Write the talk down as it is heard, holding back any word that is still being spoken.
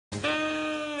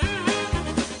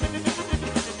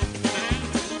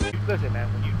listen,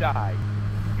 man, when you die,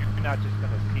 you're not just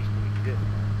going to cease to exist,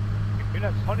 man. You're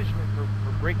not punishment for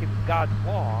breaking God's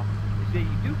law is that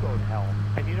you do go to hell.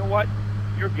 And you know what?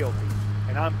 You're guilty,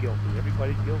 and I'm guilty.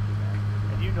 Everybody's guilty, man.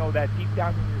 And you know that deep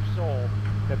down in your soul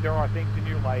that there are things in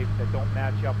your life that don't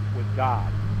match up with God,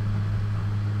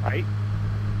 right?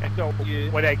 And so,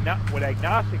 what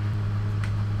agnostics...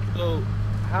 So,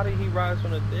 how did he rise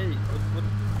from the dead?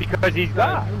 Because he's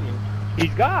God.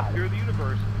 He's God. You're the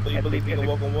universe. So you believe he can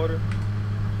walk on water?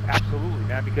 Absolutely,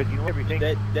 man. Because you know everything.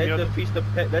 That's the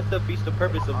feast of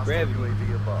purpose of gravity.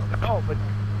 No, but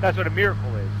that's what a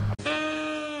miracle is.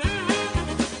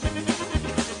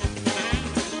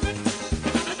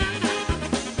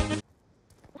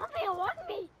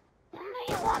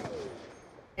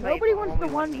 Nobody wants the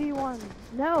 1v1.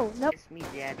 No. It's me,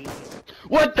 Daddy.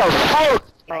 What the fuck?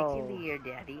 I can be your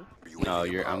daddy. No,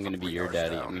 I'm gonna be your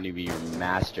daddy. I'm gonna be your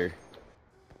master.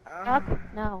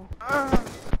 No.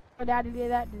 Your daddy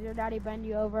did that? Did your daddy bend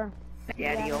you over?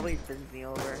 Daddy always bends me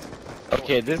over.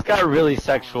 Okay, this got really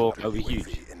sexual. That'll be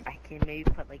huge. I can maybe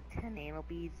put like 10 anal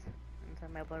beads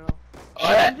inside my butthole.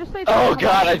 Oh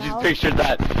god, I just pictured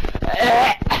that.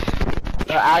 That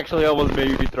actually almost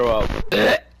made me throw up.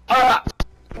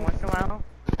 Once in a while,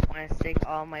 when I stick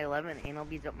all my 11 anal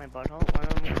beads up my butthole, one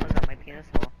of them goes up my penis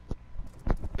hole.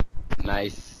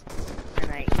 Nice.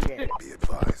 And I eat it. Be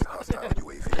advised, hostile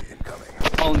UAV incoming.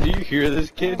 Oh, do you hear this,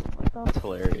 kid? It's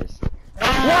hilarious.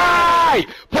 Why?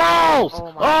 Balls!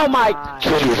 Oh my! God.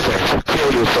 Kill yourself,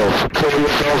 kill yourself, kill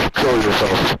yourself, kill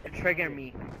yourself. Trigger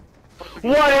me.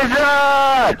 What is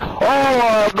that? Oh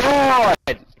my god!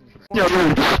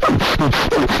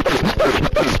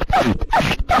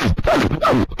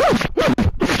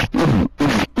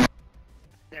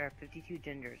 There are 52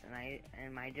 genders,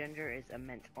 and my gender is a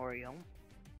mint Oreo.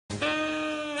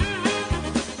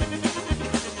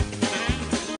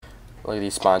 Look at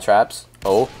these spawn traps.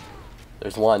 Oh,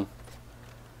 there's one.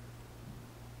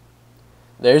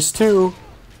 There's two.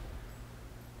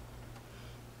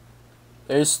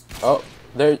 There's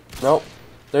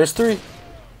there's three.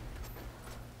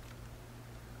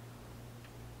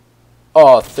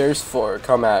 Oh, there's four.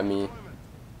 Come at me.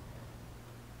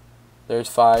 There's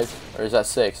five. Or is that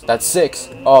six? That's six.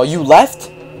 Oh, you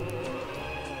left?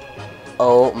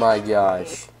 Oh my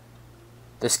gosh.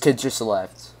 This kid just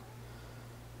left.